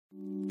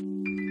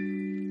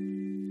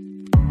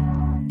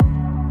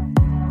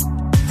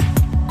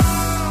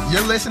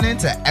You're listening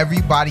to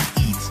Everybody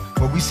Eats,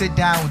 where we sit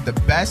down with the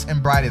best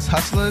and brightest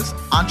hustlers,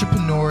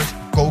 entrepreneurs,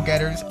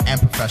 go-getters, and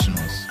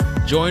professionals.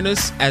 Join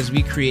us as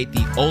we create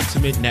the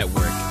ultimate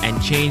network and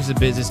change the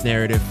business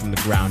narrative from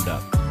the ground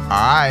up. All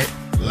right,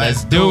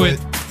 let's do it.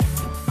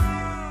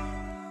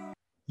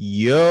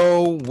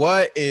 Yo,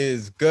 what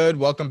is good?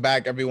 Welcome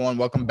back, everyone.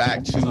 Welcome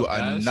back to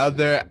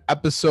another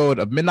episode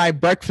of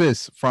Midnight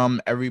Breakfast from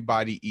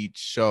Everybody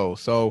Eats Show.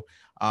 So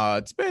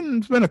it's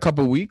been a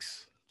couple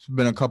weeks. It's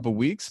been a couple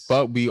weeks,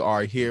 but we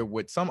are here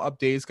with some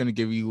updates. Going to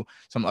give you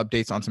some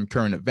updates on some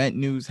current event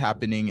news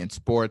happening in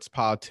sports,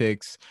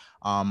 politics,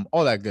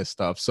 all that good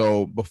stuff.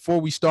 So before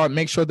we start,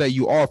 make sure that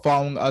you are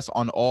following us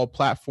on all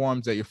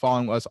platforms, that you're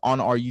following us on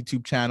our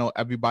YouTube channel,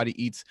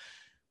 Everybody Eats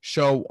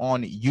Show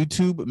on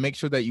YouTube. Make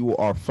sure that you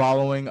are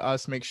following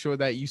us. Make sure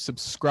that you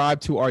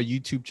subscribe to our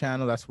YouTube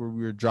channel. That's where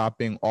we're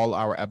dropping all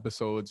our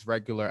episodes,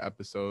 regular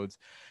episodes,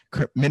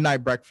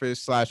 Midnight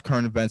Breakfast /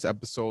 current events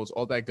episodes.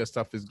 All that good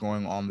stuff is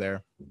going on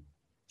there.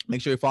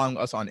 Make sure you're following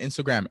us on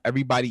Instagram,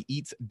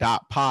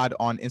 everybodyeats.pod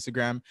on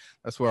Instagram.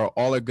 That's where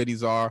all our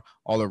goodies are,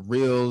 all the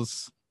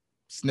reels,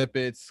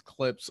 snippets,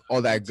 clips,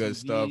 all that good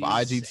stuff.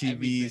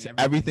 IGTVs,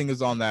 everything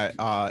is on that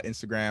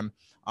Instagram.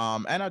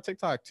 And our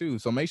TikTok too.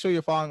 So make sure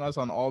you're following us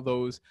on all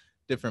those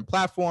different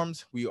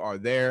platforms. We are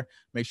there.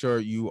 Make sure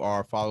you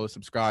are follow,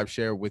 subscribe,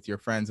 share with your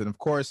friends. And of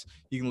course,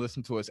 you can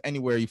listen to us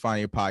anywhere you find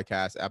your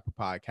podcast, Apple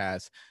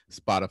Podcasts,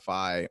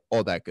 Spotify,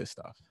 all that good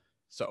stuff.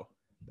 So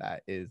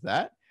that is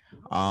that.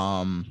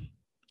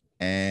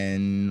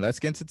 And let's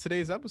get into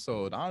today's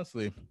episode,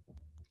 honestly.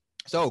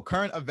 So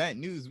current event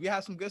news, we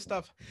have some good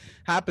stuff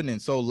happening.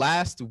 So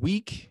last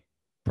week,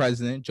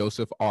 President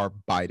Joseph R.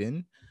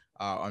 Biden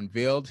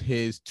unveiled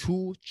his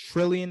 $2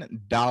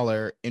 trillion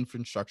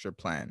infrastructure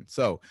plan.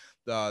 So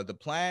the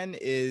plan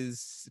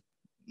is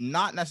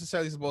not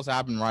necessarily supposed to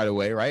happen right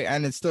away, right?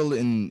 And it's still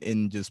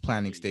in just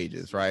planning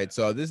stages, right?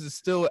 So this is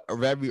still a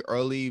very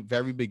early,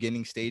 very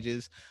beginning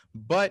stages,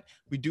 but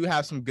we do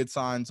have some good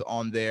signs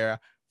on there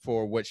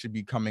for what should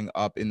be coming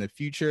up in the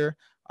future.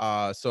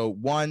 So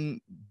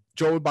one,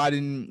 Joe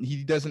Biden,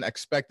 he doesn't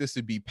expect this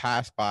to be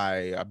passed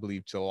by, I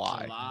believe,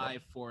 July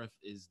 4th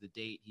is the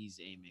date he's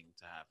aiming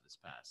to have this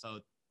passed. So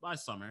by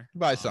summer,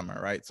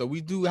 right? So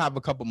we do have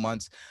a couple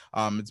months.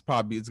 It's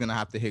going to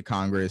have to hit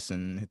Congress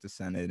and hit the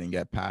Senate and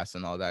get passed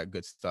and all that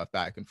good stuff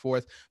back and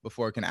forth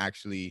before it can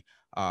actually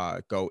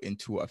go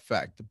into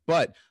effect.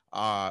 But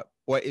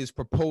what is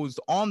proposed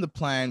on the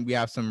plan, we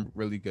have some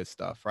really good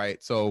stuff,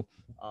 right? So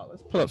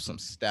let's put up some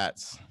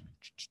stats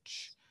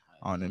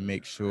on and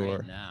make sure.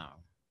 Right now.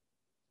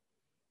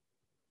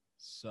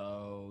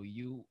 So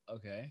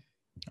okay.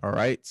 All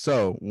right.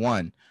 So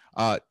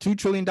 $2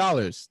 trillion.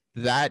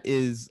 That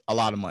is a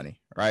lot of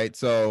money, right?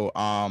 So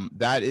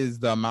that is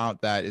the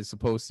amount that is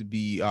supposed to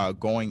be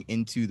going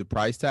into the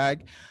price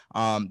tag.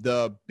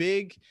 The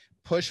big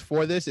push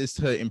for this is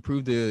to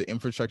improve the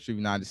infrastructure of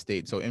the United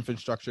States. So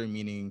infrastructure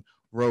meaning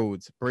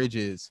roads,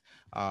 bridges,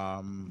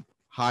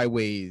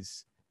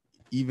 highways,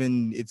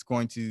 even it's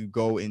going to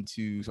go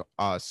into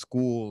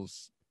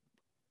schools,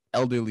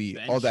 elderly,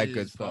 benches, all that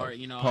good stuff.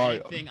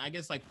 Anything, I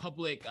guess like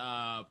public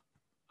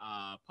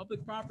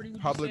property,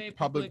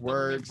 public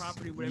works,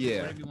 property,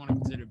 whatever you want to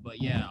consider. But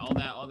yeah,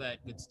 all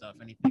that good stuff.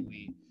 Anything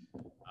we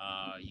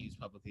use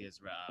publicly as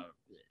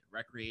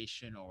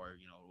recreation or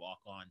walk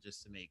on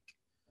just to make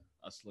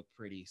us look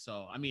pretty.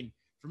 So I mean,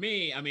 for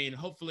me,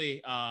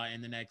 hopefully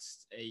in the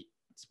next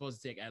it's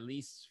supposed to take at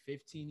least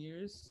 15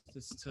 years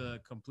just to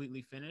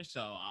completely finish.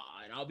 So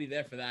I'll be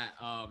there for that,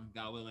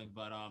 God willing.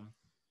 But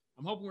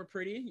I'm hoping we're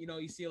pretty.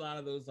 You see a lot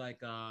of those like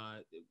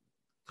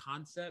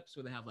concepts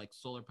where they have like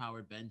solar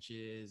powered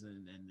benches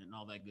and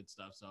all that good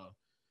stuff. So,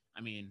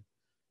 I mean,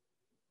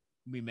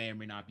 we may or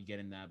may not be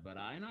getting that, but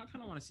I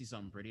kind of want to see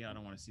something pretty. I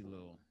don't want to see a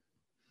little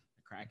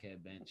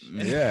crackhead bench.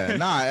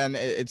 And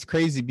it's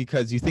crazy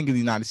because you think of the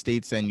United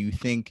States and you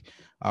think,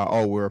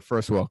 we're a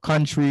first world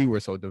country, we're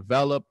so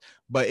developed.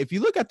 But if you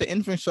look at the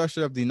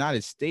infrastructure of the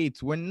United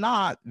States, we're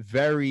not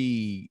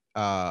very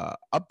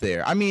up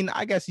there. I mean,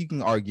 I guess you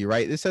can argue,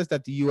 right? It says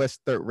that the U.S.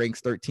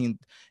 ranks 13th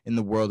in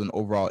the world in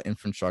overall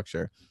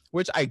infrastructure,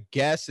 which I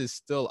guess is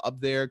still up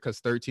there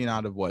because 13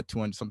 out of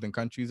 200 something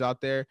countries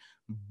out there.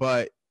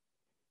 But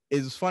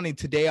it's funny,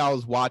 today I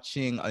was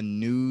watching a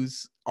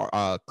news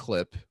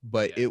clip,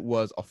 but it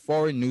was a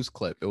foreign news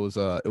clip. It was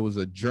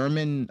a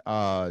German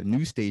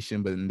news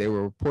station, but they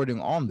were reporting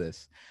on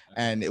this.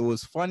 And it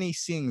was funny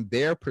seeing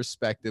their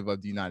perspective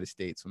of the United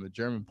States from the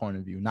German point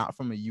of view, not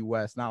from a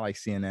US, not like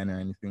CNN or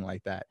anything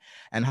like that.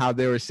 And how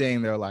they were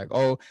saying, they're like,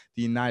 the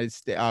United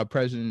States,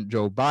 President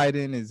Joe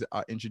Biden is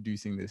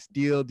introducing this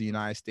deal. The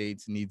United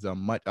States needs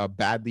a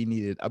badly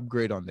needed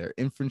upgrade on their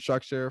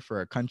infrastructure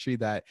for a country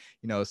that,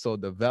 is so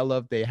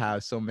developed. They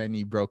have so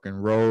many broken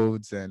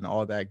roads and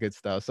all that good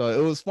stuff. So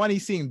it was funny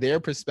seeing their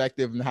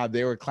perspective and how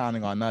they were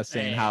clowning on us,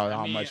 saying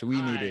how much we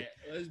needed.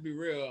 Let's be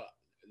real.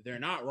 They're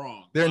not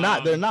wrong. They're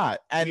not.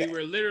 And we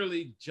were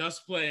literally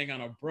just playing on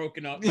a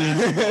broken up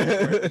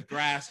basketball with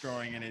grass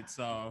growing in it.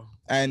 So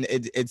and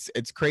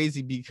it's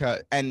crazy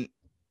because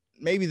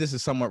maybe this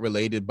is somewhat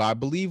related, but I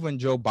believe when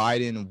Joe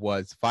Biden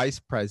was vice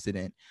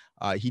president,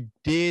 he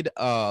did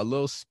a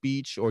little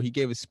speech, or he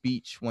gave a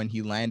speech when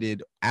he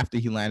landed, after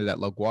he landed at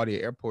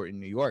LaGuardia Airport in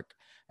New York.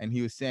 And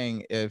he was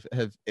saying,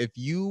 if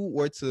you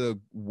were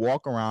to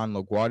walk around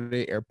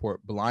LaGuardia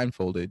Airport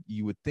blindfolded,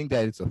 you would think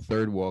that it's a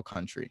third world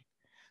country.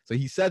 So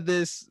he said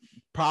this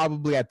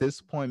probably at this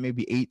point,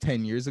 maybe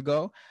 8-10 years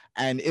ago.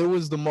 And it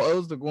was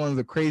one of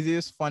the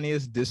craziest,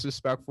 funniest,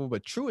 disrespectful,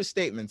 but truest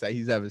statements that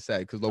he's ever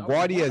said. Because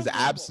LaGuardia is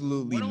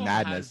absolutely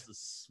madness. Has the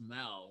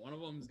smell. One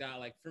of them's got,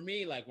 like, for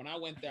me, like when I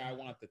went there, I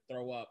wanted to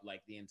throw up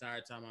like the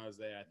entire time I was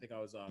there. I think I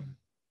was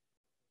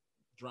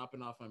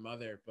dropping off my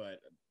mother, but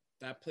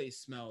that place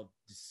smelled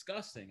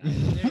disgusting. I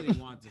literally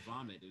wanted to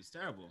vomit. It was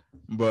terrible.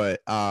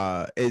 But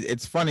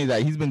it's funny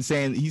that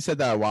he said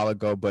that a while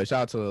ago, but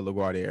shout out to the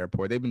LaGuardia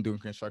Airport. They've been doing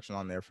construction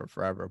on there for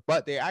forever.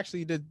 But they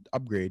actually did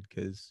upgrade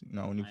because, you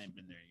know, when I ain't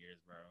been there in years,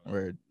 bro.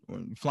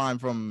 When flying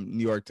from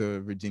New York to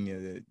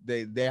Virginia,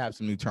 they have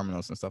some new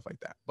terminals and stuff like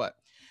that. But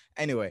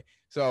anyway,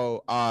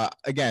 so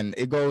again,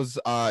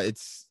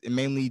 it's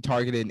mainly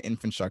targeted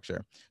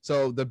infrastructure.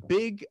 So the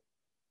big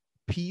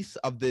piece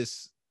of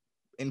this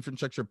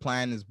infrastructure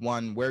plan is,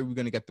 one, where are we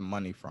going to get the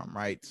money from,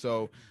 right?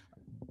 So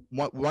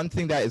one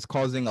thing that is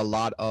causing a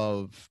lot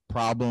of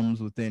problems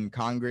within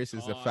Congress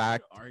is the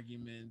fact,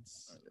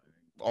 arguments,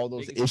 all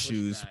those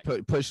issues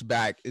pushed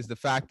back is the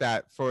fact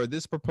that for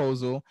this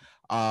proposal,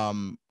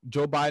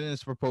 Joe Biden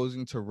is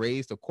proposing to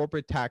raise the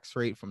corporate tax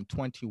rate from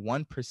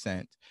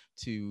 21%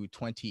 to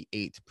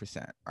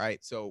 28%,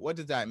 right? So what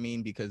does that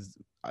mean? Because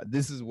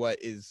this is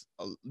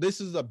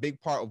a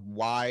big part of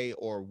why,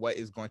 or what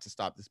is going to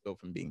stop this bill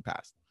from being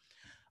passed.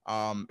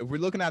 If we're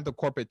looking at the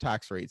corporate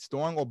tax rates,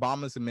 during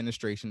Obama's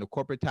administration, the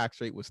corporate tax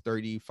rate was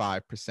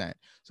 35%.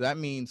 So that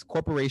means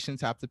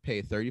corporations have to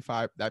pay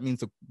 35%. That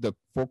means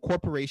for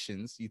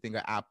corporations, you think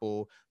of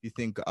Apple, you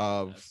think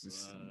of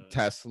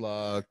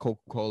Tesla,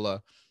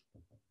 Coca-Cola.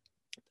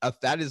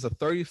 That is a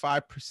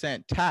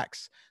 35%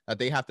 tax that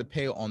they have to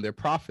pay on their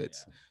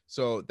profits. Yeah.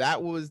 So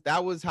that was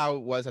how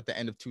it was at the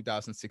end of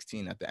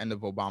 2016, at the end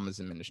of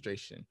Obama's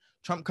administration.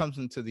 Trump comes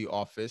into the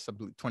office, I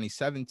believe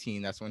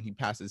 2017, that's when he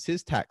passes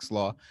his tax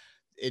law.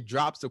 It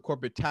drops the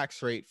corporate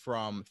tax rate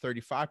from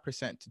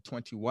 35% to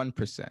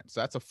 21%. So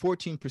that's a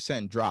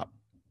 14% drop.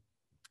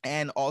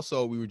 And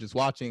also, we were just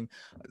watching,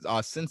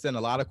 since then,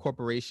 a lot of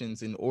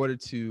corporations, in order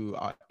to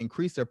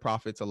increase their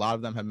profits, a lot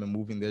of them have been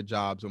moving their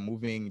jobs, or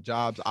moving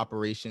jobs,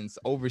 operations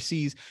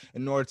overseas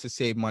in order to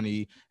save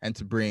money and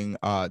to bring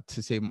to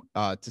save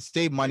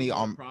money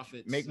on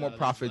make more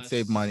profits,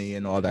 save money,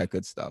 and all that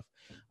good stuff.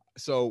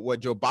 So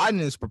what Joe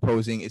Biden is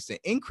proposing is to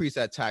increase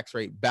that tax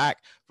rate back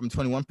from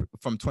 21%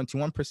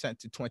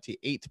 to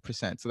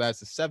 28%. So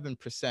that's a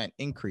 7%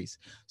 increase.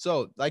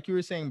 So like you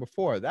were saying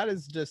before,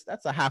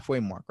 that's a halfway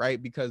mark,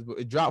 right? Because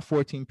it dropped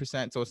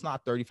 14%. So it's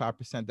not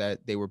 35%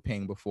 that they were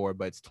paying before,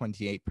 but it's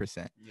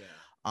 28%. Yeah.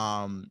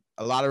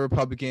 A lot of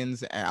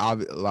Republicans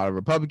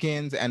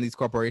and these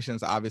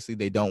corporations, obviously,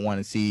 they don't want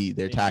to see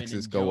their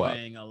taxes go up.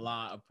 A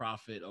lot of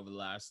profit over the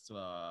last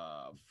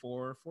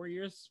 4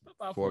 years,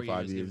 about 4 or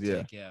 5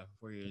 years, yeah,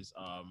 4 years.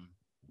 I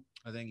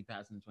think he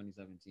passed in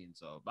 2017,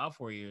 so about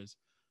 4 years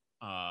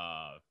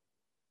of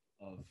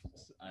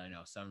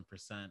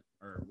 7%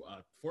 or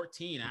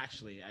 14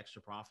 actually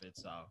extra profit.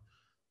 So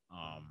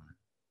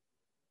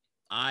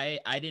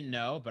I didn't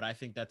know, but I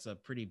think that's a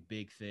pretty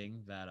big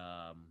thing that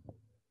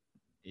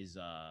is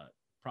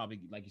probably,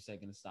 like you said,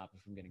 going to stop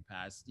it from getting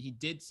passed. He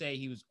did say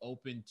he was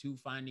open to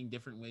finding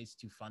different ways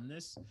to fund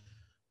this.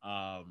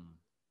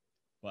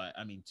 But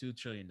I mean, $2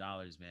 trillion,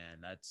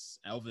 man, that's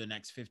over the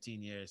next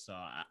 15 years. So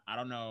I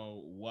don't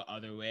know what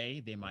other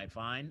way they might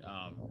find.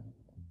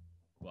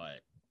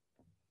 But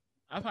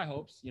I have high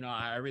hopes. You know,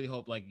 I really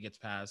hope like it gets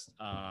passed.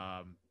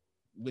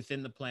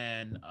 Within the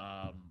plan,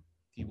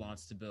 he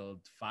wants to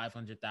build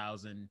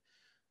 500,000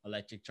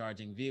 electric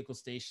charging vehicle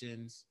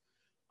stations.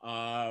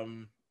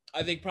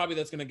 I think probably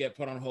that's going to get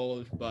put on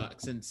hold, but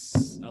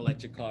since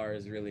electric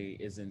cars really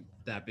isn't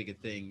that big a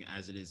thing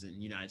as it is in the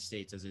United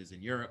States, as it is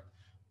in Europe.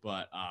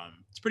 But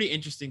it's pretty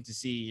interesting to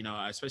see, you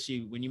know,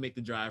 especially when you make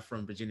the drive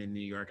from Virginia to New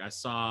York. I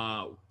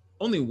saw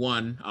only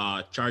one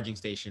charging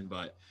station,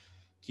 but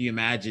can you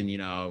imagine, you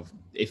know,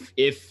 if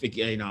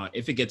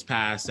it gets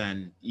passed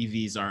and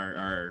EVs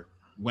are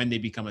when they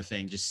become a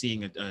thing, just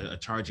seeing a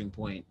charging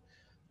point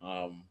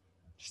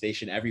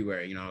station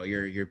everywhere, you know,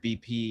 your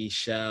BP,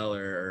 Shell,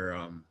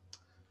 or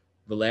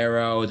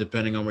Valero,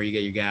 depending on where you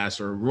get your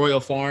gas, or Royal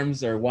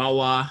Farms or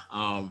Wawa,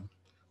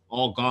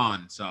 all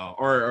gone. So,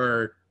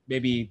 or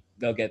maybe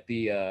they'll get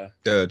the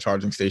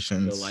charging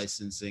stations, the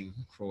licensing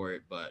for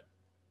it, but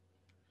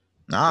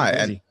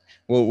and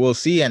we'll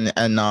see. And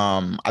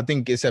I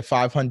think it said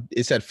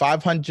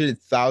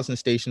 500,000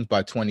 stations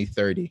by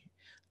 2030.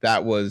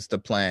 That was the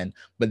plan.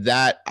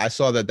 But I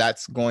saw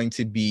that's going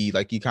to be,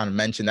 like you kind of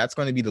mentioned, that's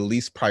going to be the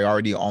least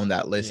priority on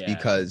that list,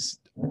 because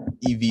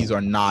EVs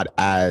are not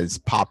as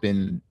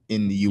popping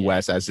in the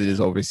US as it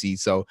is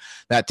overseas. So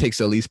that takes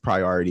the least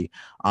priority.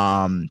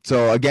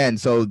 So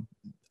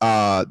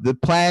the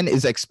plan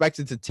is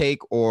expected to take,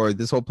 or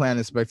this whole plan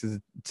is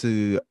expected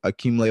to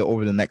accumulate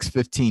over the next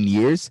 15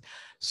 years.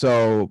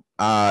 So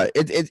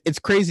it's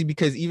crazy,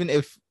 because even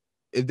if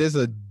there's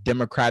a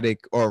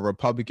Democratic or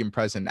Republican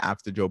president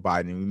after Joe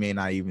Biden, we may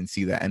not even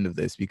see the end of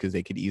this, because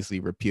they could easily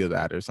repeal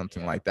that or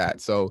something like that.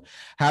 So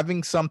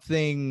having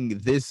something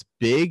this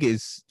big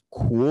is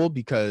cool,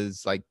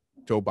 because like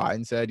Joe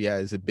Biden said, yeah,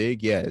 is it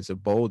big? Yeah. Is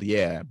it bold?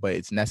 Yeah, but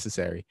it's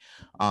necessary.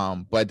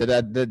 But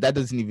that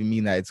doesn't even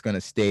mean that it's going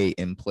to stay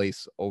in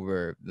place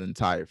over the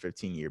entire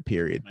 15-year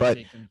period. But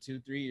take them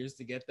 2-3 years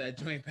to get that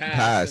joint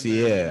passed. Yeah.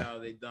 You know,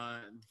 they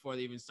done before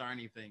they even start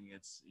anything.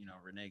 It's, you know,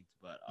 reneged.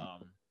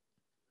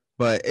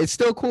 But it's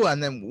still cool.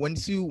 And then when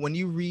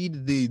you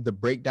read the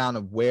breakdown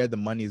of where the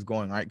money is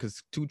going, right?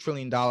 Because $2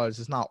 trillion,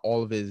 it's not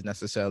all of it is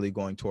necessarily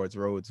going towards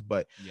roads,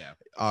 but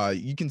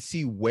you can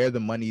see where the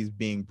money is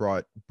being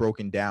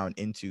broken down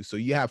into. So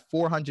you have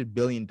 $400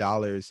 billion.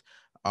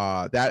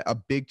 That a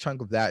big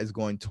chunk of that is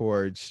going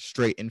towards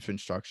straight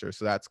infrastructure.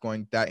 So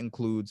that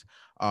includes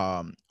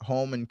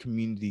home and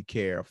community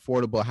care,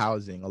 affordable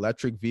housing,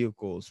 electric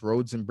vehicles,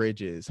 roads and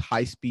bridges,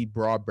 high-speed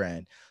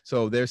broadband.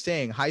 So they're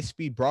saying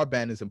high-speed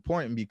broadband is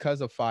important because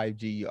of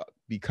 5G,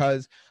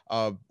 because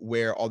of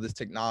where all this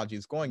technology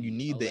is going. You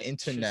need the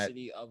internet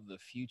of the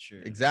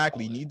future.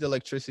 Exactly. You need the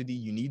electricity,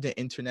 you need the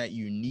internet,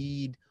 you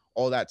need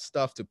all that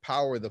stuff to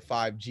power the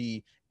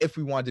 5G if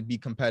we want to be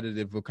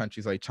competitive with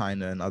countries like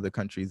China and other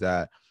countries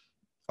that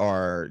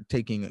are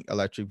taking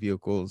electric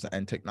vehicles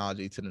and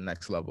technology to the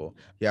next level.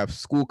 You have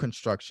school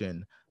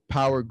construction,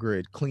 power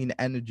grid, clean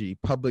energy,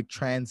 public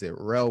transit,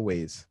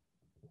 railways.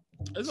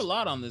 There's a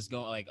lot on this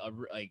going,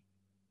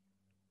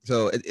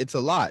 so it's a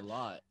lot.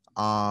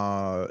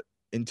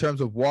 In terms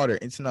of water,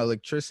 internet,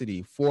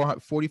 electricity,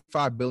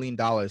 $45 billion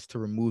to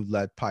remove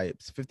lead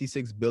pipes,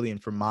 $56 billion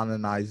for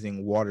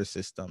modernizing water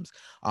systems,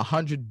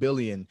 $100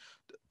 billion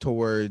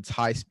towards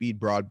high-speed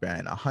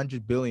broadband,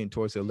 $100 billion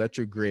towards the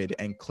electric grid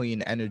and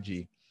clean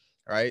energy,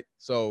 right?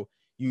 So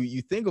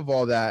you think of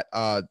all that,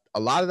 a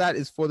lot of that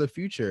is for the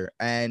future,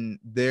 and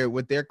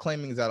what they're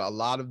claiming is that a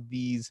lot of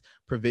these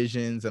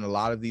provisions and a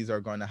lot of these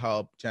are going to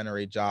help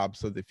generate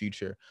jobs for the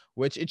future,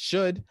 which it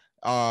should.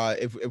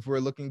 If we're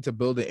looking to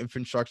build an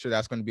infrastructure,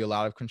 that's going to be a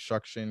lot of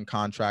construction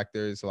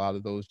contractors, a lot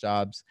of those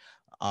jobs.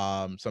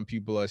 Some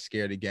people are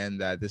scared again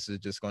that this is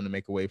just going to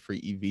make a way for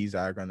EVs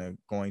that are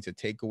going to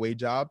take away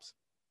jobs.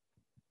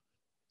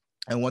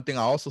 And one thing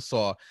I also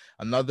saw,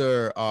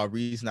 another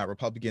reason that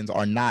Republicans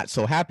are not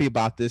so happy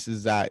about this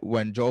is that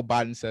when Joe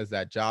Biden says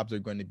that jobs are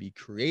going to be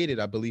created,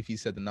 I believe he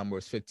said the number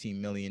was 15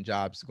 million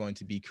jobs going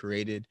to be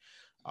created.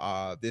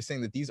 They're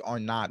saying that these are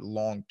not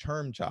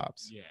long-term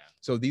jobs. Yeah.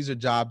 So these are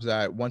jobs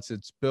that once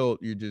it's built,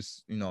 you're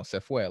just, se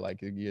fue,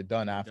 like you're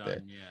done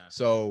after.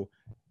 So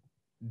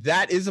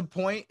that is a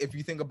point if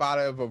you think about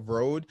it of a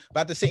road.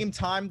 But at the same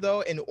time,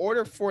 though, in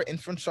order for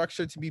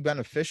infrastructure to be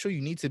beneficial,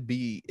 it needs to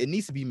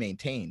be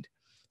maintained.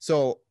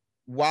 So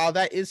while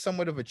that is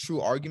somewhat of a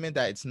true argument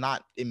that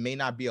it may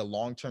not be a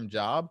long-term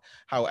job,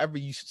 however,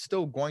 you're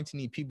still going to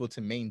need people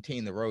to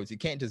maintain the roads. You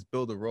can't just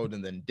build a road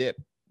and then dip,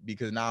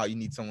 because now you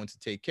need someone to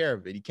take care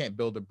of it. You can't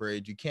build a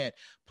bridge. You can't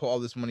put all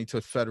this money to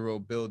a federal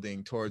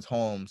building, towards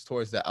homes,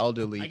 towards the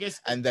elderly, I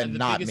guess, and then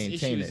not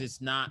maintain it.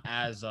 It's not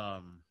as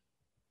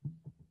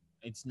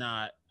it's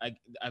not.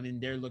 I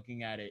mean, they're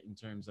looking at it in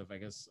terms of, I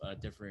guess, a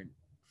different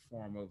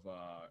form of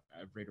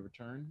rate of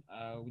return.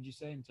 Would you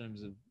say, in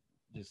terms of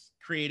just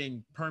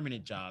creating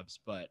permanent jobs?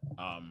 But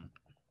I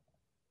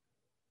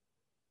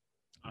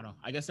don't know.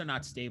 I guess they're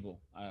not stable.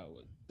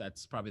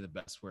 That's probably the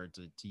best word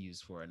to use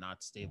for it.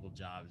 Not stable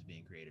jobs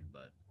being created,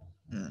 but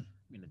I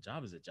mean, a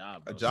job is a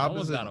job. Bro. A job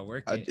is gotta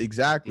work.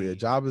 Exactly. A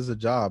job is a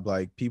job.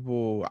 Like,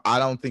 people, I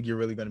don't think you're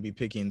really going to be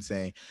picky and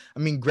saying, I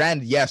mean,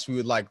 granted, yes, we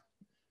would like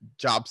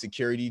job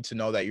security to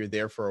know that you're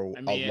there for a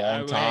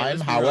long time.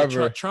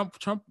 However, Trump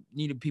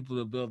needed people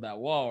to build that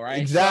wall, right?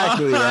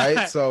 Exactly.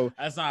 Right. So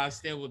that's not a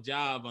stable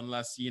job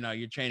unless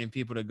you're training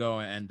people to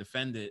go and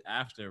defend it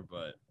after.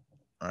 But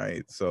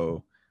right.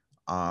 So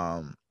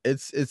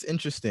it's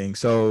interesting.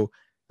 So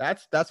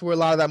that's where a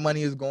lot of that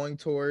money is going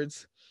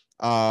towards.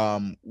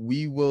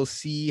 We will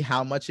see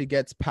how much it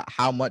gets,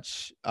 how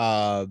much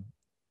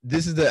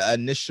this is the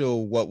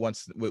initial what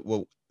wants to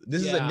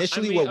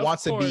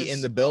be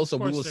in the bill. So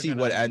we will see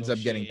what ends up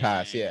getting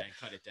passed. And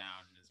cut it down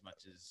as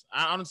much as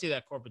I don't see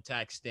that corporate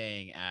tax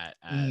staying at.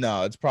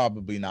 No, it's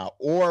probably not.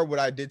 Or what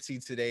I did see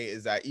today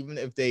is that even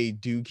if they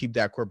do keep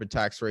that corporate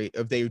tax rate,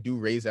 if they do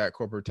raise that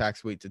corporate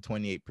tax rate to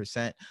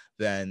 28%,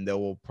 then they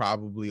will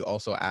probably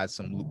also add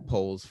some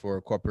loopholes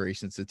for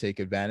corporations to take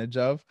advantage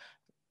of,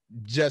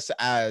 just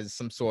as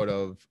some sort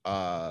of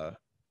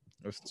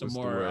some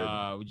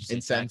more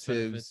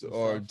incentives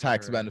or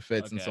tax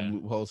benefits and some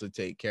loopholes to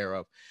take care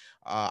of.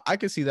 I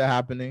could see that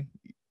happening.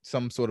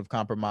 some sort of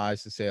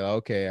compromise to say,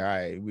 okay, all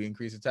right, we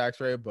increase the tax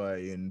rate, but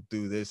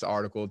do this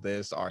article,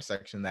 this, our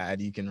section that,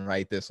 you can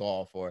write this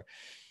off, or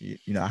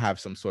have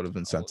some sort of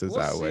incentives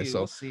that way.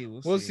 So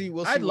we'll see.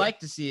 I'd like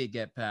to see it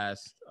get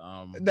passed.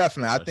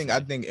 Definitely, I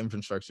think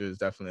infrastructure is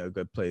definitely a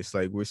good place.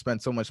 Like, we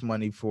spent so much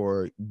money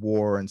for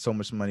war and so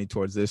much money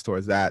towards this,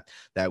 towards that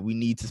we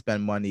need to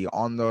spend money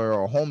on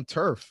our home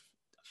turf.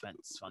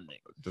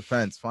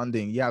 Defense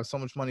funding. You have so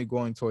much money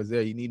going towards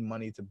there. You need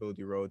money to build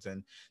your roads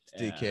and to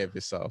take care of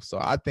yourself. So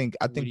I think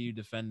what are you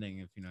defending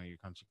if your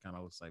country kind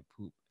of looks like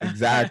poop?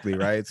 Exactly,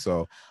 right?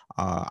 So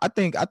I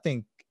think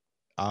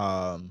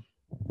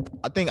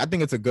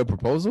it's a good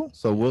proposal.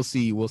 So we'll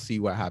see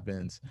what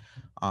happens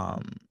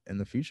in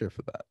the future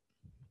for that.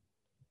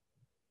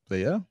 But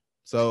yeah.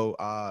 So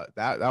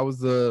that was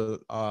the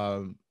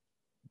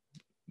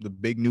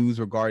big news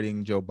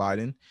regarding Joe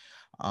Biden.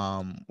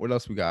 What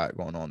else we got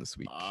going on this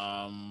week?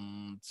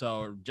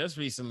 So just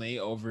recently,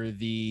 over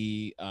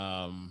the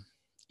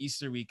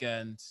Easter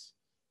weekend,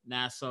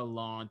 NASA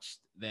launched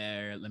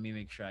their, let me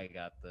make sure I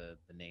got the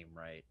name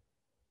right.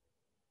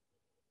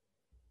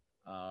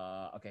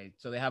 Okay,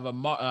 so they have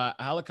a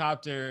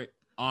helicopter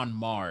on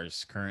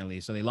Mars currently.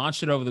 So they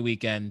launched it over the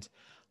weekend.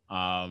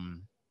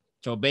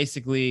 So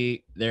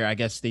basically, I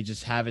guess they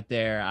just have it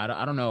there.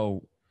 I don't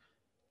know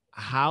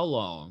how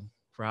long,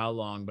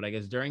 but I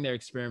guess during their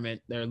experiment,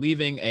 they're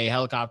leaving a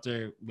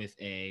helicopter with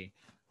a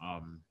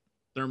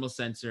thermal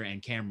sensor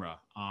and camera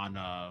on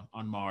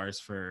Mars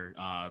for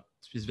a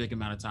specific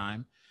amount of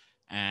time.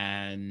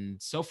 And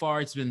so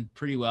far it's been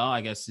pretty well. I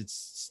guess it's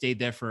stayed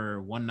there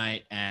for one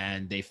night,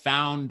 and they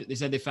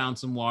said they found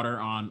some water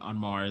on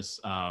Mars.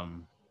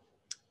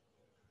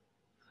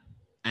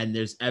 And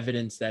there's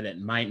evidence that it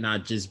might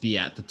not just be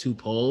at the two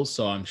poles.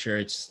 So I'm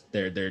sure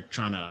they're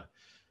trying to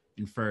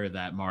infer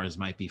that Mars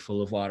might be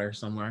full of water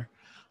somewhere.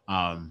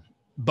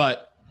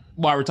 But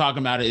while we're talking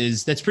about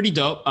it, that's pretty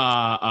dope.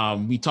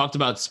 We talked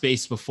about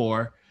space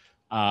before.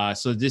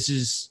 So this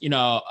is,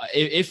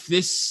 if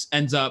this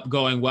ends up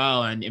going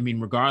well, and I mean,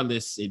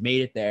 regardless, it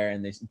made it there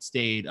and it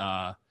stayed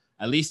at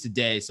least a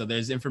day. So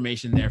there's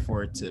information there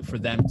for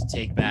them to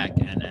take back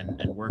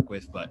and work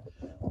with. But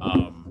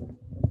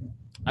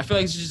I feel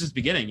like it's just the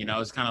beginning,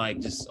 it's kind of like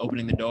just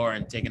opening the door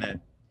and taking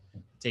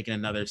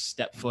another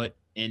step foot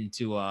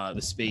into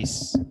the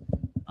space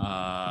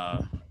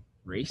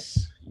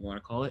race, you want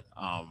to call it.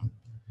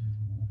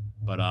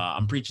 But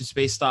I'm preaching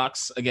space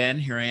stocks again.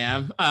 Here I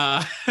am.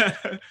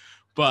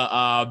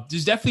 But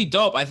it's definitely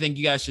dope. I think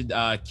you guys should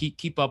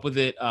keep up with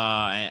it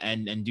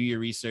and do your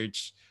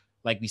research.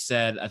 Like we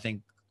said, I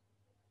think,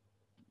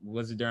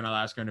 was it during our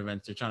last current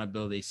events, they're trying to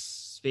build a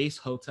space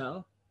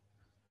hotel.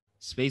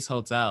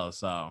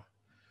 So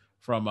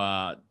from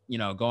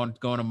going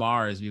to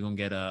Mars, we're gonna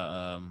get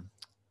a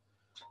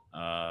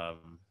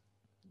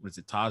what's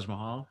it, Taj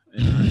Mahal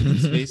in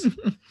space?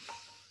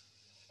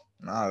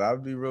 Nah, that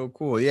would be real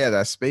cool. Yeah,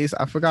 that space.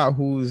 I forgot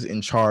who's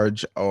in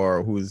charge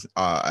or who's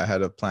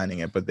ahead of planning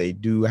it, but they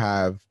do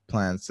have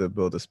plans to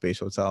build a space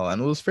hotel,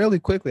 and it was fairly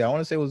quickly. I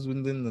want to say it was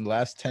within the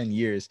last 10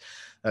 years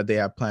that they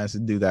have plans to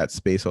do that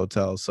space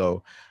hotel.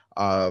 So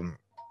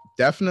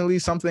definitely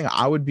something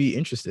I would be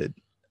interested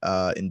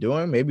in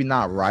doing. Maybe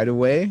not right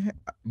away,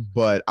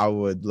 but I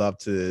would love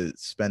to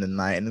spend a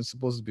night. And it's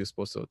supposed to be a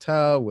space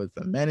hotel with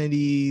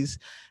amenities.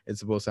 It's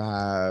supposed to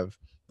have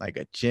like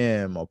a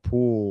gym, a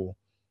pool,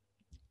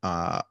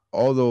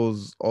 all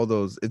those.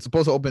 It's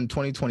supposed to open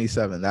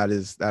 2027. That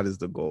is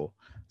the goal.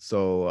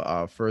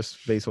 So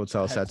first space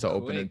hotel set to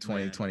open in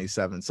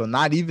 2027. Man. So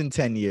not even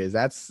 10 years.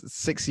 That's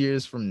 6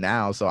 years from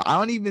now. So I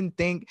don't even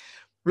think,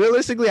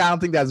 realistically, I don't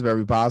think that's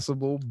very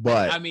possible.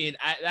 But I mean,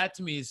 that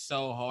to me is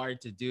so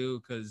hard to do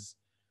because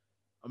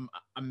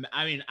I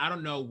mean, I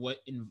don't know what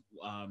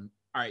all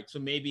right, so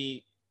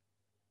maybe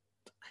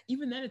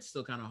even then it's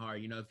still kind of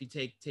hard, if you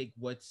take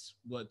what's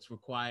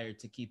required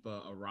to keep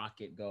a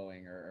rocket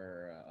going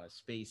or a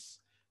space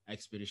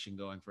expedition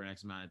going for an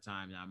X amount of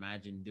time. Now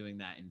imagine doing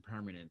that in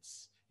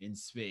permanence in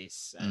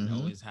space and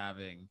always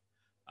having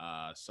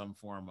some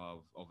form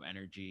of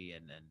energy.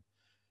 And then,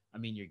 I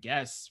mean, your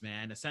guests,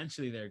 man,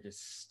 essentially they're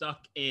just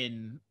stuck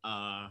in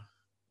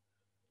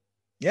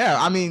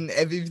yeah, I mean,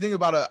 if you think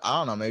about I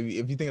don't know, maybe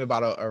if you think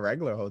about a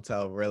regular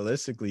hotel,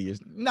 realistically, you're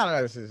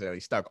not necessarily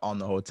stuck on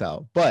the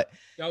hotel, but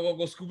y'all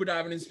go scuba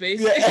diving in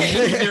space,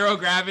 yeah. Zero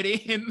gravity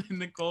in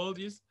the cold.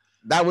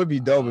 That would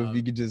be dope if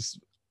you could just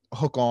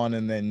hook on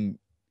and then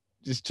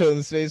just chill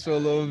in space for a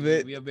little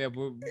bit. There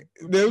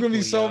are gonna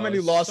be so many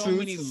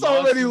lawsuits.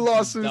 So many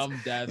lawsuits.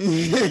 Dumb deaths.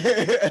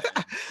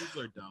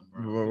 People are dumb,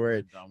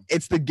 bro.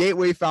 It's the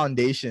Gateway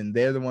Foundation.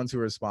 They're the ones who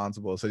are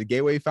responsible. So the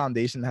Gateway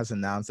Foundation has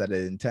announced that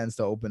it intends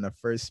to open the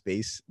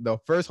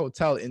first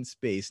hotel in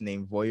space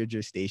named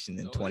Voyager Station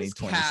in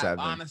 2027.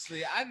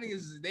 Honestly, I think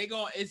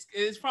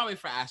it's probably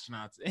for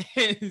astronauts.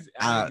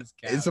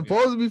 It's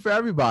supposed to be for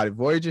everybody.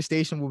 Voyager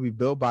Station will be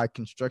built by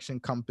construction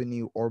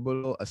company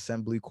Orbital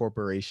Assembly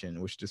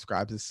Corporation, which describes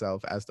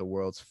itself as the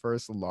world's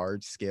first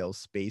large-scale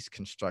space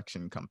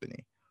construction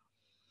company.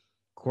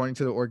 According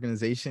to the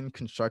organization,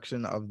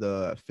 construction of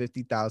the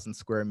 50,000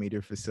 square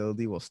meter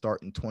facility will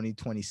start in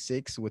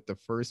 2026, with the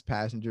first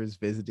passengers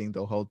visiting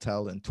the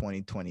hotel in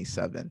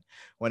 2027.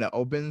 When it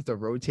opens, the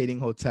rotating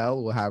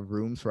hotel will have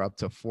rooms for up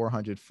to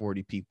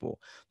 440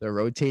 people. The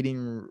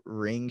rotating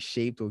ring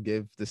shape will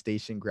give the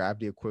station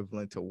gravity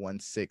equivalent to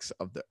 1/6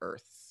 of the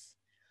Earth.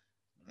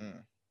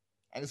 And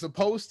it's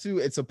supposed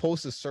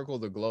to circle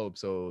the globe.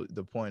 So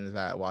the point is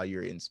that while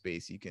you're in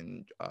space, you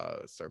can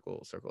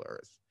circle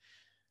Earth.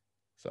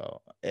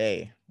 So,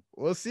 hey,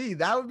 we'll see.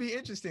 That would be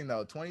interesting,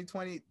 though.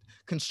 2020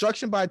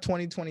 construction by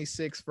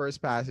 2026, first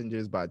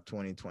passengers by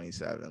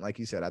 2027. Like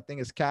you said, I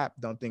think it's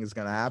capped. Don't think it's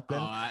gonna happen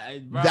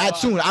that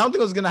soon. I don't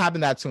think it's gonna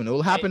happen that soon. It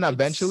will happen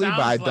eventually, but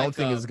I don't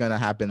think it's gonna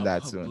happen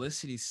that soon.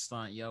 Publicity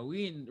stunt, yo.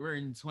 We're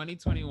in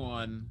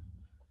 2021.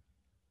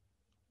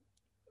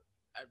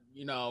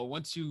 You know,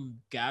 once you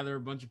gather a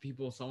bunch of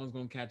people, someone's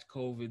gonna catch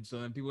COVID,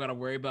 so then people gotta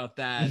worry about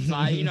that.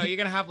 So you know, you're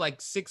gonna have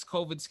like 6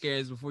 COVID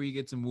scares before you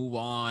get to move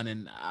on,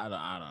 and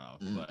I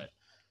don't know, but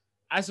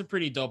that's a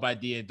pretty dope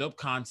idea, dope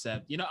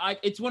concept. You know,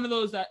 it's one of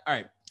those that, all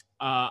right,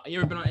 you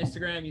ever been on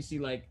Instagram? You see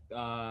like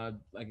a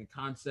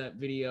concept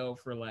video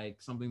for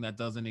like something that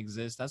doesn't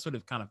exist. That's what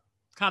it kind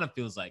of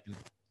feels like,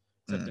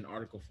 except in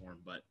article form.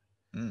 But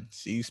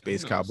see you,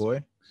 Space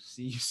Cowboy.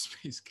 See you,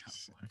 Space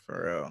Cowboy.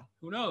 For real.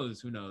 Who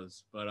knows?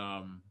 But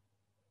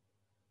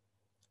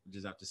we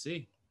just have to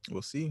see.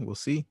 We'll see.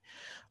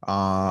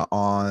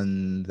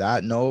 On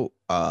that note,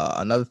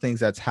 another thing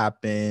that's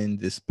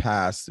happened this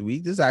past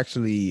week, this is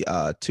actually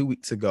 2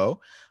 weeks ago.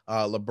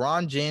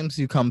 LeBron James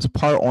becomes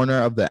part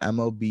owner of the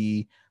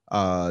MLB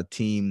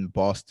team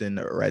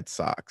Boston Red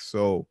Sox.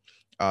 So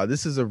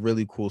this is a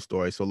really cool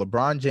story. So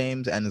LeBron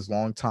James and his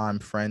longtime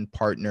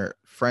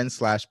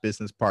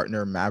friend/business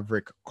partner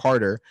Maverick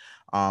Carter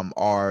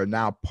are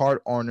now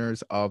part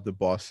owners of the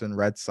Boston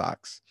Red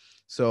Sox.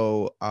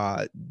 So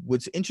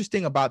what's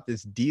interesting about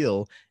this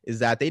deal is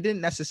that they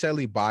didn't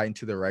necessarily buy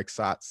into the Red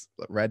Sox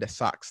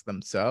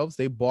themselves.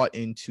 They bought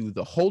into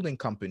the holding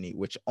company,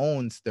 which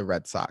owns the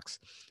Red Sox.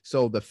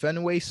 So the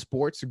Fenway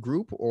Sports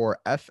Group, or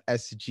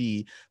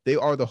FSG, they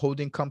are the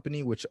holding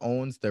company which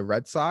owns the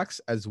Red Sox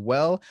as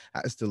well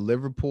as the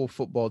Liverpool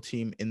football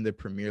team in the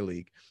Premier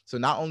League. So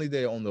not only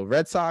they own the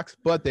Red Sox,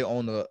 but they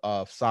own the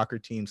soccer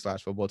team /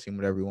 football team,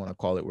 whatever you want to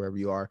call it, wherever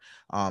you are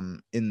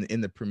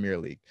in the Premier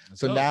League.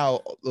 So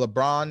now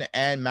LeBron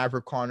and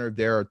Maverick Carter,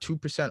 there are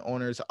 2%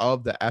 owners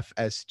of the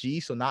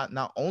FSG. So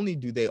not only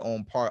do they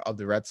own part of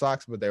the Red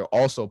Sox, but they're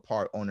also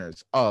part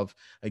owners of,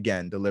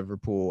 again, the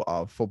Liverpool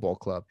football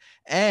club.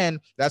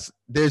 And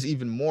there's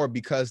even more,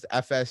 because the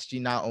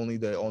FSG not only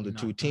they own the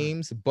two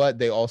teams, but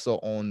they also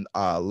own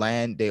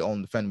land. They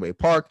own the Fenway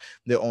Park.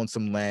 They own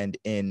some land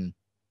in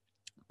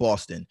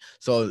Boston.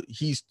 So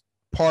he's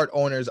part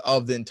owners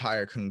of the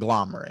entire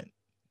conglomerate.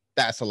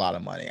 That's a lot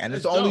of money, and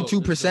it's only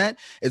 2%.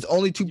 It's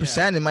only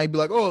 2%. Yeah. It might be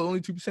like, oh, only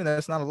 2%.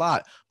 That's not a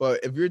lot.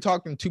 But if you're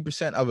talking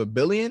 2% of $1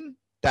 billion,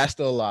 that's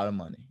still a lot of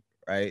money,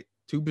 right?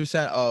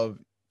 2% of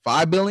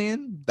 $5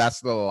 billion, that's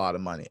still a lot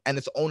of money. And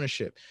it's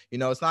ownership. You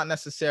know, it's not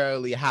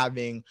necessarily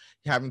having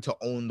to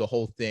own the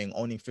whole thing,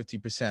 owning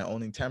 50%,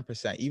 owning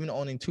 10%, even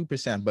owning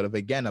 2%. But of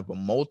a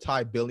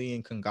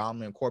multi-billion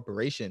conglomerate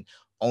corporation,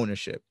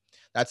 ownership.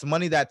 That's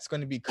money that's going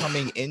to be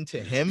coming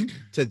into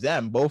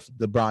them, both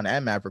LeBron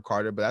and Maverick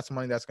Carter, but that's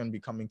money that's going to be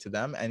coming to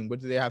them. And what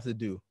do they have to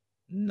do?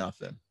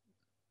 Nothing.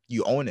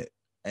 You own it.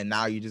 And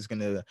now you're just going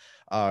to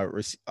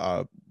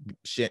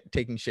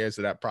taking shares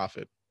of that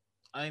profit.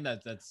 I think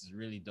that's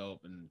really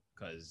dope, and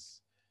because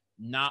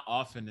not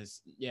often do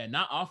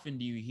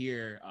you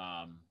hear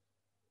a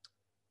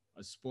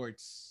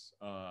sports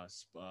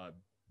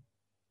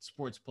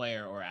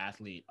player or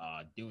athlete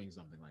doing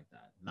something like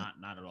that. Not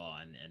at all.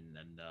 And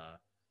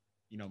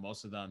you know,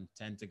 most of them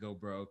tend to go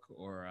broke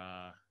or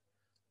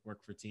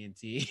work for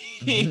TNT.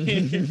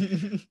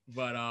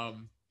 But I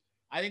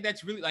think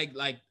that's really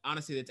like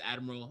honestly, that's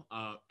admirable.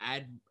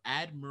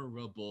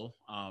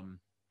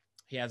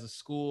 He has a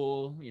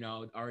school, you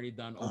know, already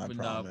opened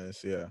up.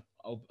 Yeah.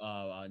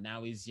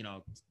 Now he's, you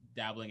know,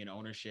 dabbling in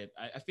ownership.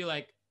 I feel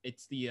like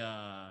it's he's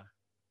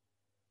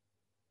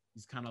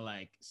kind of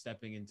like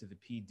stepping into the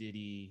P.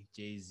 Diddy,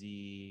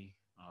 Jay-Z,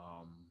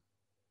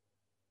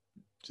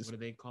 what do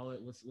they call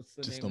it? What's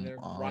the name of their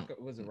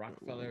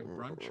Rockefeller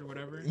brunch or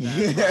whatever?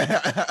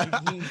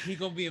 He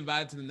gonna be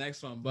invited to the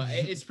next one. But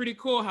it's pretty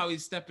cool how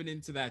he's stepping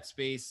into that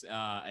space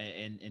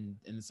in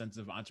the sense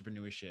of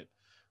entrepreneurship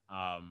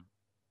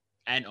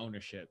and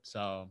ownership.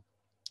 So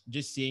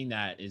just seeing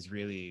that is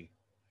really,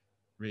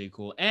 really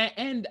cool.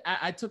 And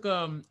I took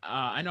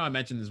I know I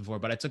mentioned this before,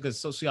 but I took a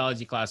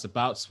sociology class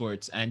about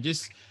sports, and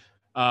just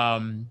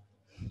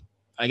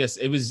I guess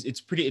it's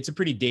a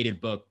pretty dated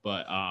book,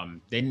 but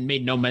they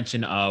made no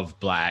mention of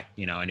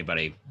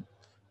anybody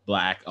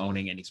black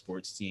owning any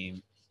sports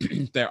team.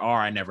 There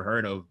are, I never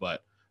heard of,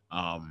 but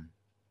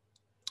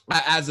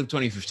as of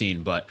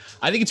 2015. But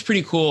I think it's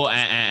pretty cool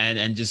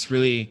and just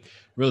really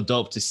real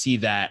dope to see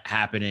that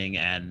happening,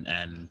 and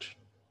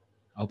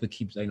I hope it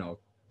keeps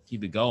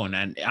keep it going.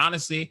 And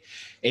honestly,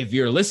 if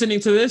you're listening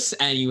to this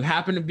and you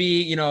happen to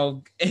be, you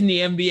know, in the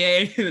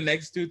NBA in the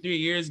next 2-3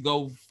 years,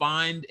 go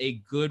find a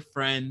good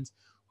friend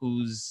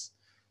who's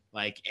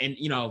like, and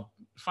you know,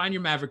 find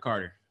your Maverick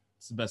Carter.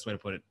 It's the best way to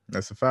put it.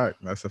 That's a fact.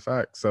 That's a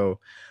fact. So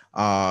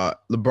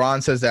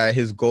LeBron says that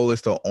his goal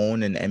is to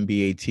own an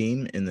NBA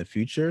team in the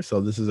future.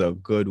 So this is a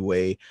good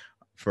way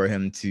for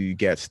him to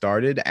get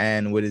started.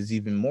 And what is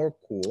even more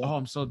cool. Oh,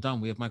 I'm so dumb.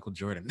 We have Michael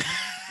Jordan.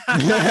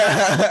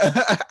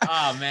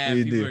 Oh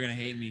man, people are gonna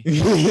hate me.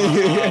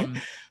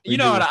 You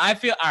know what? I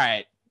feel all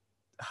right.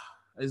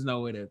 There's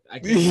no way to.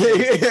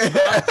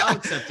 I'll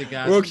accept it,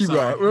 guys. We'll keep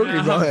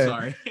going.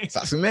 Sorry.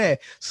 Sasume.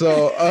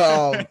 So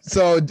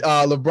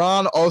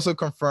LeBron also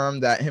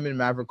confirmed that him and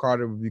Maverick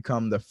Carter will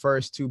become the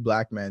first 2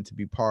 black men to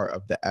be part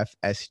of the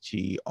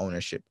FSG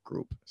ownership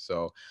group.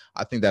 So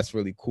I think that's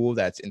really cool.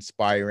 That's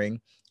inspiring.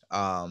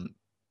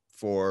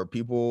 For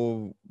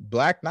people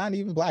black, not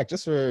even black,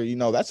 just for, you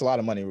know, that's a lot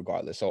of money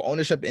regardless. So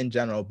ownership in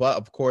general, but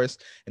of course,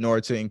 in order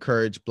to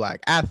encourage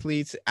black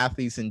athletes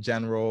in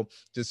general,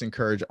 just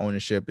encourage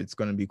ownership. It's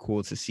going to be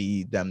cool to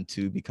see them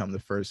to become the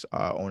first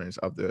owners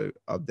of the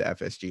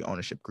FSG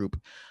ownership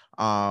group.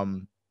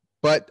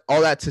 But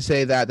all that to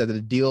say that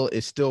the deal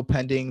is still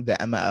pending the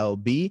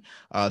MLB.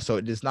 So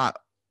it is not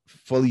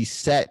fully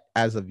set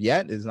as of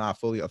yet. It is not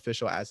fully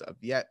official as of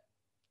yet.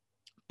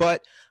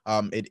 But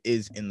it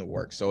is in the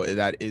works. So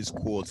that is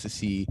cool to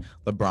see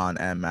LeBron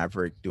and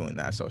Maverick doing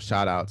that. So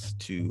shout outs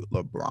to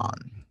LeBron,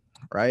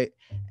 right?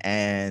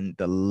 And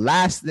the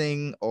last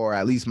thing, or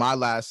at least my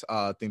last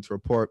thing to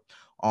report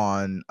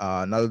on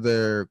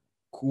another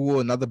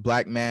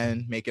black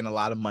man making a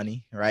lot of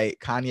money, right?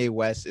 Kanye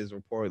West is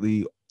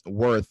reportedly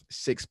worth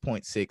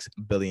 $6.6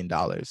 billion.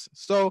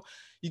 So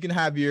you can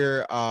have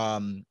your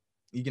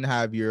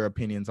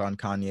opinions on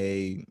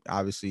Kanye,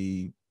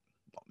 obviously,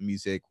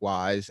 music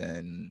wise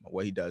and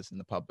what he does in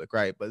the public,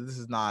 right? But this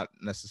is not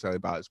necessarily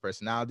about his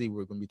personality.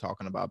 We're going to be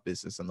talking about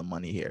business and the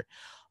money here.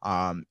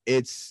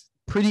 It's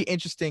pretty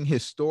interesting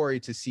his story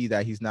to see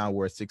that he's now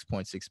worth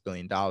 $6.6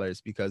 billion,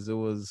 because it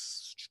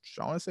was,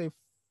 I want to say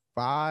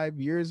 5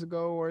 years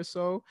ago or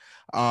so,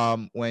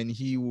 when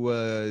he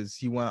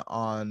went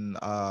on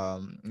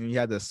he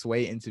had the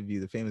Sway interview,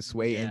 the famous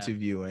Sway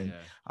interview,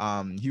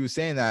 and he was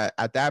saying that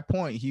at that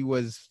point he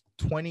was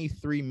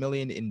 23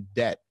 million in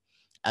debt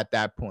at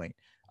that point.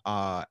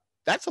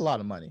 That's a lot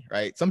of money,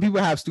 right? Some people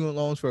have student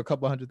loans for a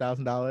couple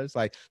 $100,000.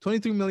 Like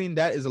 23 million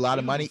debt is a lot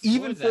of money.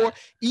 Even for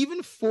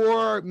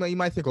you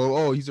might think,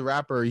 oh, he's a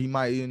rapper, he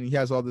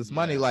has all this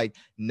money. Like,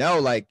 no,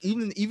 like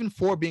even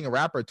for being a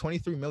rapper,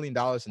 $23 million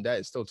in debt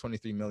is still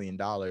 $23 million.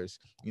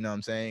 You know what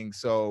I'm saying?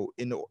 So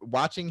in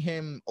watching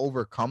him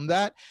overcome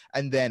that,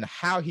 and then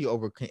how he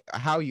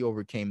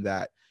overcame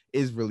that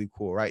is really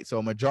cool, right? So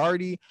a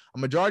majority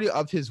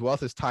of his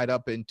wealth is tied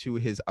up into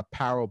his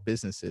apparel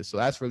businesses. So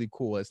that's really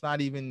cool. It's not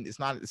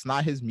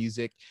his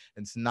music.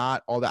 It's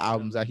not all the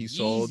albums that he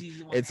sold.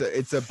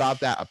 It's about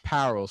that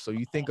apparel. So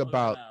you think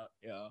about,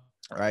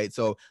 right?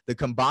 So the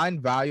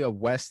combined value of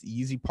West's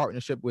Yeezy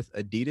partnership with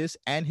Adidas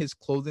and his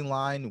clothing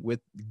line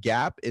with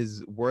Gap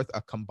is worth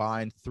a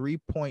combined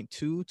 3.2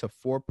 to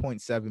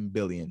 4.7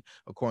 billion,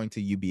 according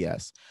to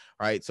UBS,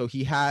 right? So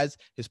he has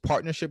his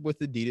partnership with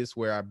Adidas,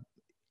 where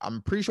I'm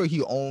pretty sure he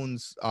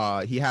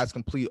has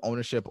complete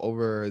ownership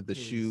over the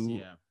shoe.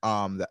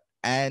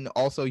 And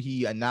also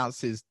he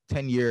announced his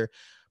 10-year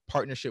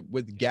partnership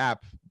with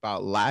Gap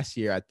about last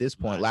year at this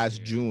point,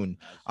 last June.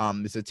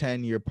 It's a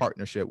 10-year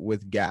partnership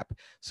with Gap.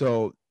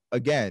 So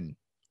again,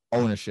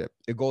 ownership.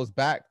 It goes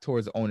back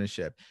towards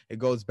ownership. It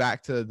goes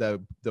back to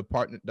the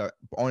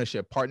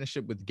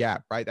partnership with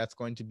Gap, right?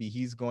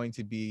 He's going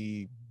to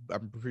be,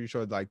 I'm pretty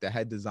sure, like the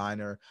head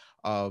designer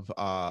of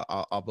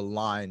a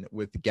line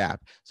with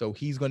Gap. So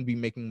he's going to be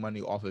making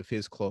money off of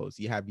his clothes.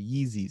 You have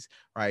Yeezys,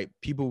 right?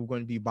 People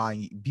are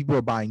buying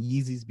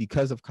Yeezys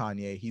because of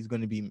Kanye. He's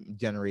going to be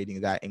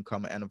generating that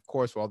income. And of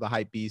course, for all the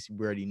hype beasts,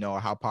 we already know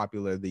how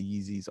popular the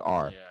Yeezys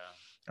are.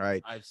 Yeah.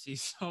 Right. I've seen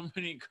so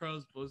many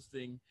girls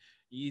posting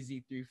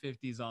Yeezy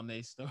 350s on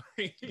their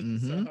story.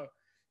 So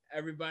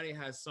everybody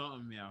has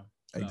something,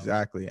 So.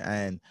 Exactly.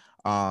 And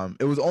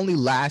it was only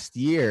last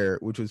year,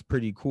 which was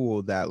pretty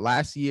cool, that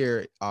last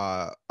year,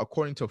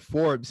 according to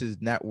Forbes,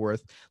 his net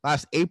worth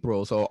last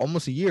April, so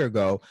almost a year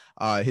ago,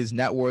 his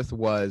net worth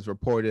was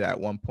reported at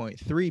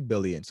 1.3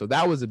 billion. So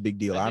that was a big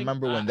deal. I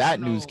remember when that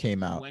news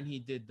came out. When he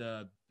did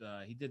the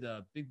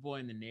Big Boy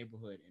in the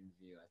Neighborhood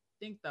interview. I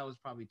think that was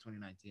probably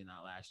 2019,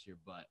 not last year,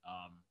 but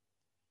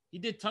he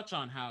did touch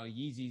on how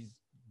Yeezys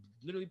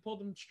literally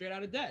pulled him straight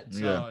out of debt.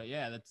 So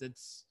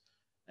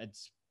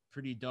it's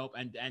pretty dope.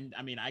 And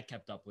I mean, I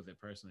kept up with it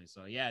personally.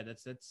 So yeah,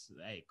 that's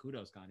hey,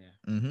 kudos,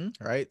 Kanye.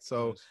 Right.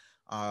 So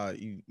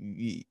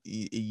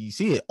you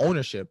see it,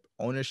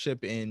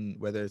 ownership in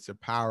whether it's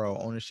apparel,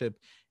 ownership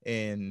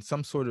in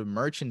some sort of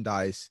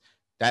merchandise.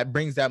 that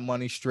brings that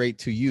money straight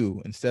to you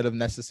instead of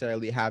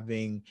necessarily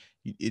having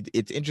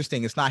it's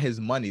interesting. It's not his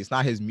money. It's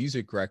not his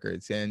music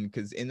records. And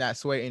because in that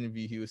Sway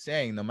interview, he was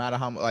saying no matter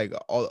how like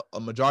a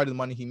majority of the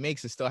money he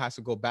makes, it still has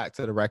to go back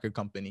to the record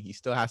company. He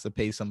still has to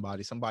pay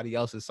somebody. Somebody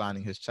else is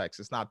signing his checks.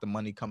 It's not the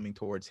money coming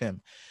towards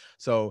him.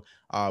 So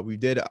we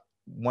did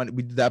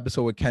the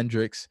episode with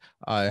Kendricks.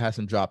 It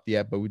hasn't dropped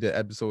yet, but we did an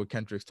episode with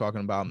Kendricks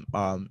talking about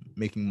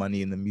making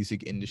money in the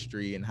music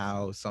industry and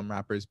how some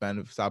rappers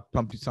benefit,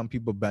 some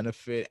people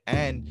benefit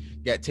and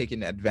get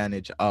taken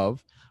advantage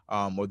of,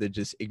 or they're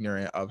just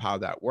ignorant of how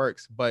that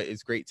works. But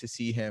it's great to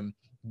see him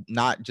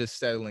not just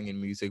settling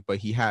in music, but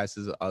he has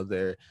his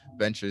other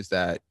ventures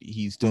that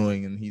he's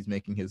doing, and he's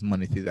making his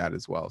money through that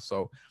as well.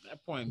 So at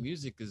that point,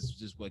 music is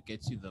just what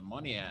gets you the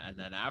money, and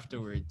then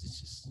afterwards, it's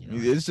just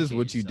it's just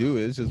what you do.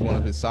 It's just one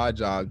of his side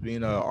jobs. Being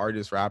an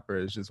artist rapper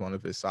is just one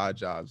of his side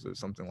jobs or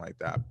something like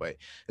that. But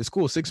it's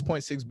cool.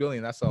 6.6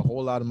 billion. That's a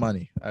whole lot of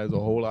money. That is a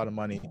whole lot of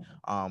money.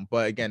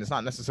 But again, it's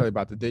not necessarily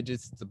about the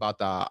digits. It's about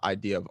the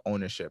idea of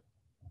ownership.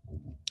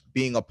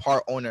 Being a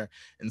part owner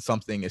in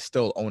something is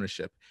still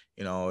ownership.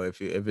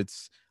 If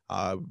it's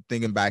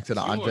thinking back to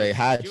the Andre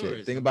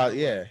Hatchett, think about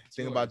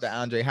the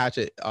Andre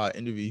Hatchett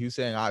interview. He was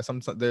saying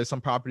there's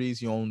some properties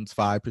he owns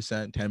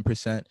 5%,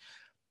 10%.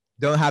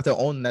 Don't have to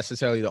own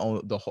necessarily the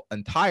whole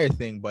entire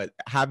thing, but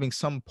having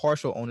some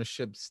partial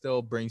ownership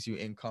still brings you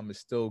income. It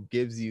still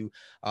gives you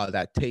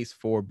that taste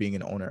for being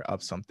an owner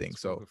of something.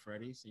 So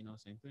Freddy's,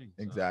 same thing.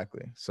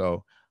 Exactly.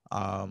 So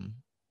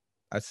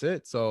that's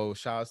it. So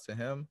shout outs to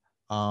him.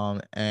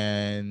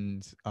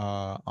 And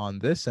on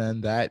this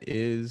end, that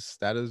is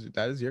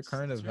your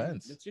current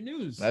events. That's your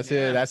news. That's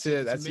it. That's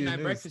your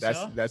news.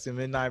 That's your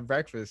midnight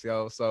breakfast,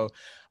 yo. So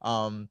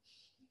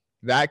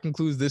that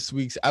concludes this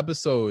week's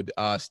episode.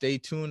 Stay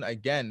tuned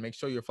again. Make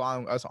sure you're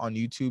following us on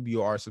YouTube.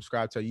 You are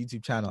subscribed to our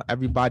YouTube channel,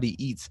 Everybody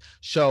Eats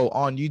Show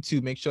on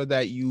YouTube. Make sure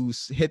that you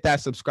hit that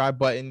subscribe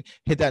button,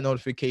 hit that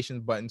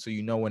notifications button so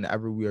you know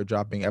whenever we are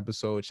dropping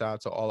episodes. Shout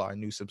out to all our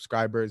new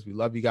subscribers. We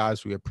love you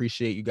guys. We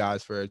appreciate you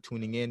guys for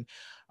tuning in.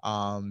 To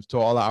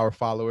all of our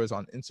followers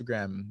on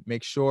Instagram,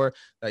 make sure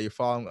that you're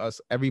following us,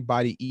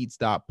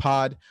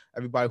 everybodyeats.pod.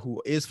 Everybody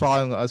who is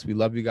following us, we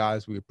love you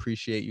guys. We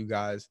appreciate you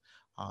guys.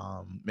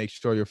 Make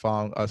sure you're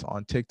following us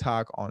on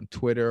TikTok, on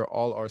Twitter,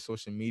 all our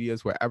social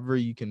medias, wherever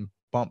you can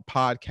bump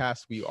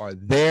podcasts, we are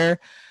there.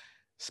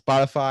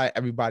 Spotify,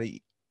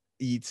 Everybody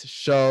Eats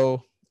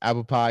Show,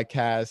 Apple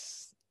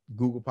Podcasts,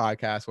 Google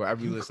Podcasts,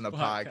 wherever you listen to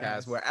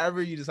podcasts,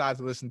 wherever you decide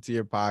to listen to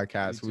your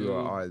podcast, we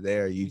are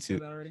there.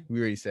 YouTube, we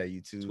already said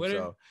YouTube, Twitter.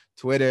 So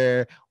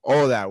Twitter,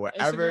 all that,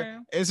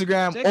 wherever,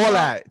 Instagram, all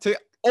that.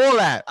 All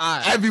that,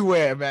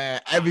 everywhere, man,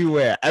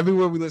 everywhere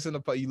we listen to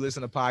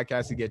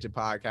podcasts, you get your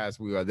podcast,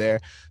 we are there.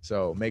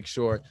 So make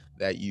sure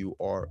that you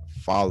are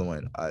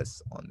following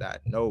us on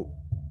that note.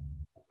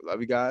 Love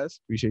you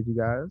guys, appreciate you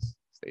guys.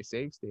 Stay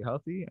safe, stay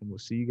healthy, and we'll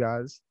see you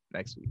guys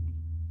next week.